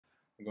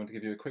I'm going to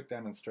give you a quick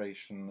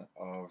demonstration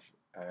of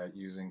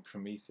using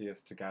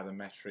Prometheus to gather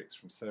metrics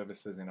from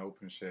services in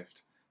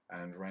Openshift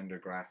and render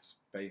graphs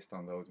based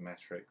on those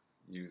metrics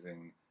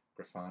using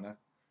Grafana.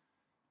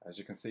 As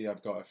you can see,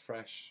 I've got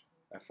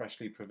a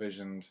freshly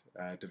provisioned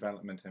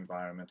development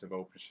environment of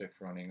Openshift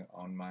running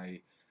on my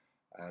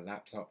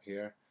laptop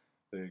here.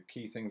 The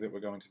key things that we're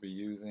going to be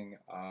using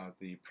are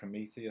the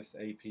Prometheus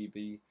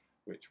APB,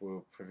 which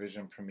will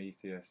provision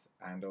Prometheus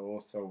and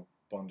also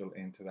bundle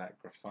into that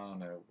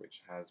Grafana,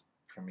 which has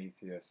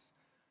Prometheus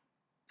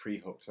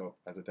pre-hooked up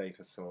as a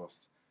data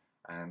source,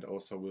 and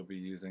also we'll be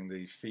using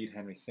the feed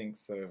Henry sync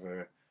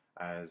server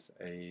as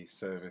a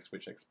service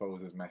which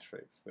exposes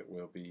metrics that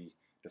we'll be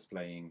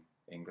displaying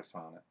in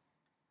Grafana.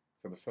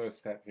 So the first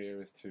step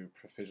here is to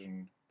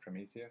provision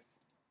Prometheus,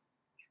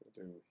 which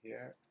we'll do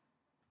here.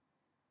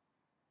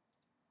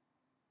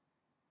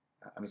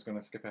 I'm just going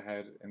to skip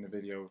ahead in the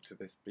video to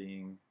this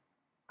being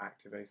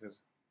activated.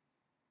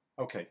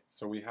 Okay,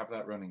 so we have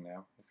that running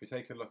now. If we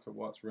take a look at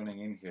what's running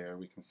in here,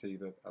 we can see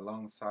that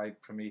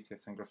alongside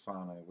Prometheus and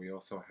Grafana, we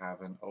also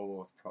have an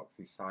OAuth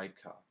proxy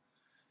sidecar.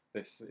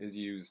 This is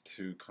used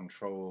to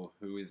control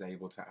who is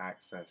able to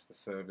access the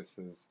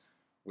services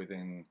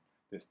within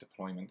this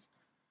deployment.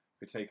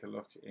 If we take a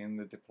look in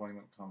the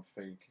deployment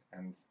config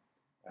and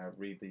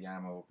read the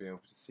YAML, we'll be able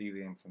to see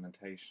the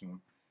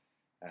implementation.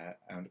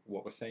 And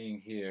what we're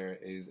saying here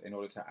is, in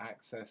order to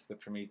access the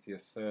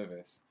Prometheus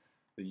service,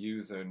 the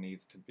user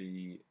needs to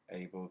be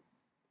able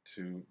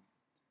to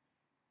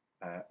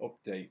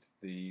update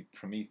the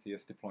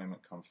Prometheus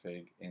deployment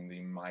config in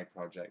the My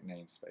Project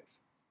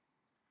namespace.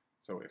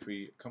 So if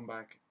we come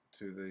back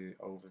to the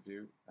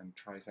overview and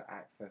try to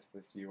access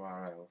this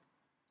URL,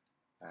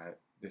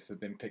 this has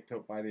been picked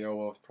up by the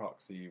OAuth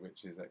proxy,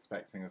 which is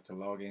expecting us to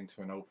log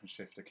into an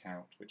Openshift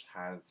account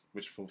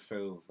which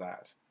fulfills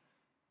that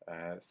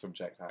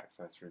subject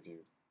access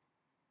review.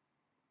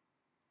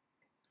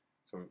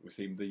 So we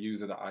see the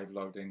user that I've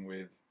logged in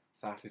with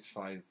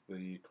satisfies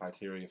the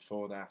criteria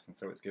for that, and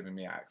so it's given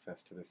me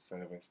access to this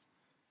service.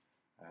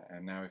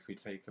 And now if we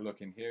take a look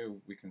in here,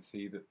 we can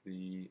see that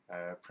the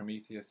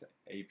Prometheus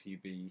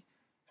APB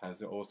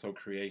has also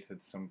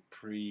created some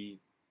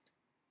pre-defined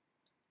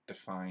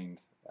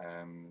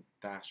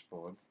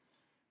dashboards.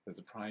 There's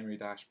a primary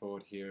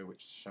dashboard here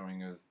which is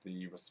showing us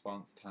the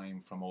response time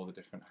from all the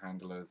different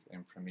handlers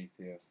in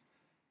Prometheus,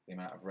 the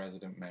amount of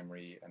resident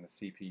memory and the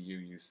CPU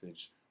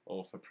usage,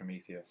 all for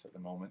Prometheus at the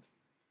moment.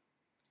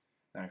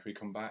 Now if we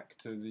come back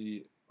to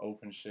the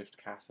Openshift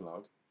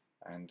catalog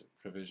and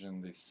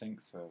provision the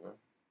sync server,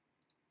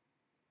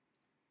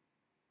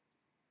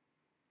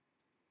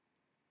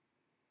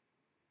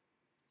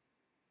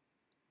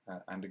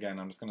 and again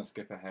I'm just going to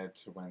skip ahead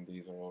to when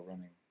these are all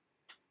running.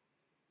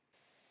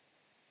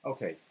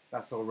 Okay,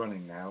 that's all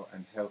running now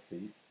and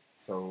healthy.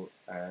 So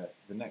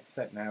the next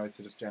step now is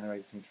to just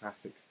generate some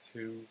traffic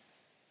to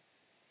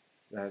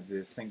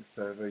the sync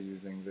server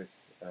using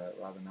this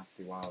rather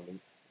nasty while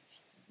loop,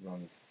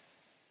 which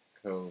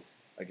curls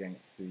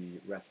against the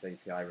REST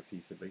API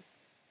repeatedly.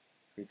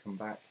 If we come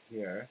back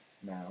here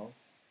now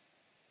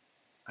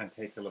and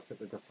take a look at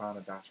the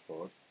Grafana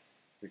dashboard,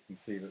 we can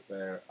see that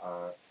there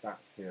are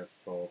stats here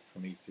for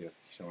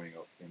Prometheus showing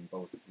up in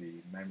both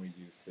the memory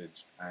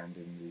usage and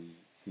in the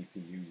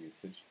CPU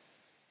usage.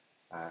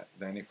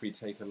 Then if we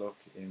take a look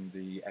in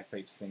the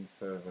FHSync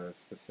server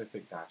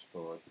specific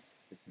dashboard,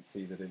 we can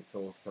see that it's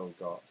also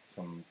got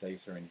some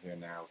data in here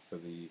now for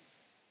the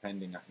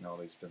pending,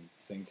 acknowledged and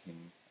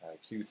syncing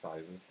queue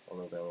sizes,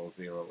 although they're all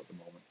 0 at the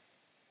moment,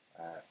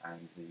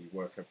 and the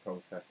worker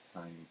process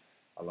time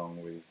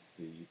along with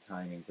the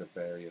timings of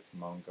various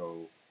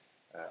Mongo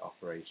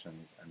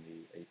operations and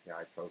the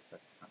API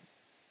process time.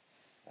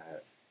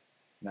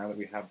 Now that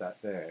we have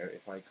that there,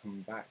 if I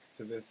come back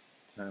to this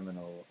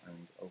terminal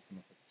and open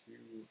up a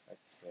few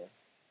extra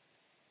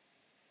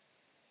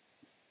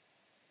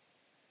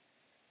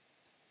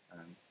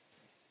and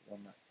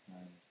run that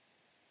command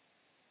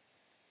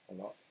a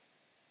lot,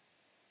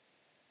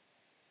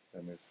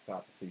 then we'll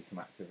start to see some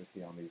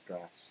activity on these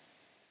graphs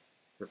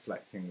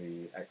reflecting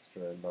the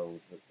extra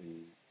load that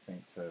the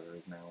sync server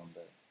is now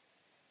under.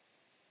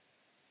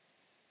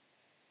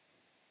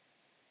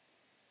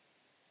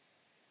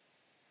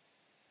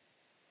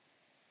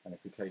 And if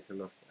we take a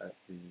look at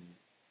the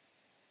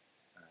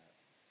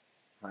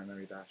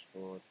primary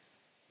dashboard,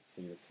 you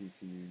see the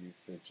CPU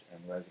usage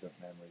and resident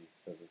memory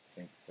for the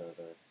sync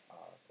server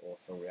are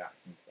also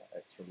reacting to that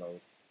extra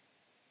load.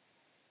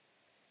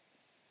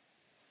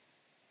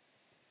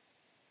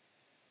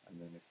 And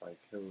then if I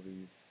kill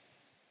these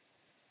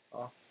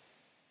off,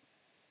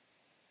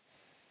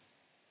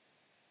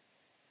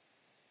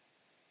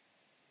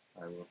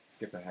 I will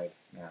skip ahead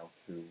now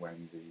to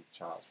when the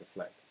charts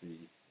reflect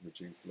the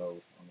reduced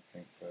load on the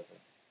sync server.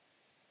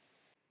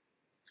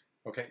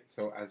 Okay,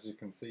 so as you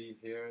can see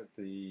here,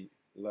 the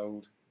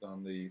load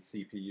on the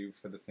CPU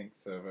for the sync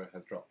server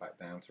has dropped back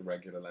down to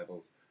regular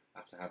levels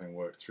after having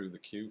worked through the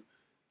queue.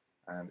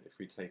 And if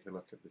we take a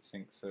look at the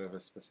sync server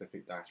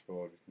specific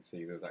dashboard, we can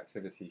see there's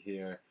activity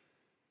here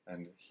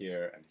and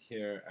here and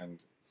here,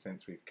 and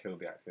since we've killed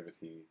the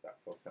activity,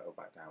 that's all settled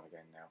back down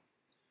again now.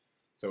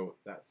 So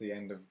that's the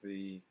end of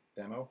the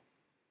demo.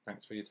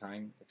 Thanks for your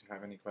time. If you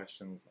have any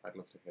questions, I'd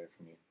love to hear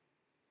from you.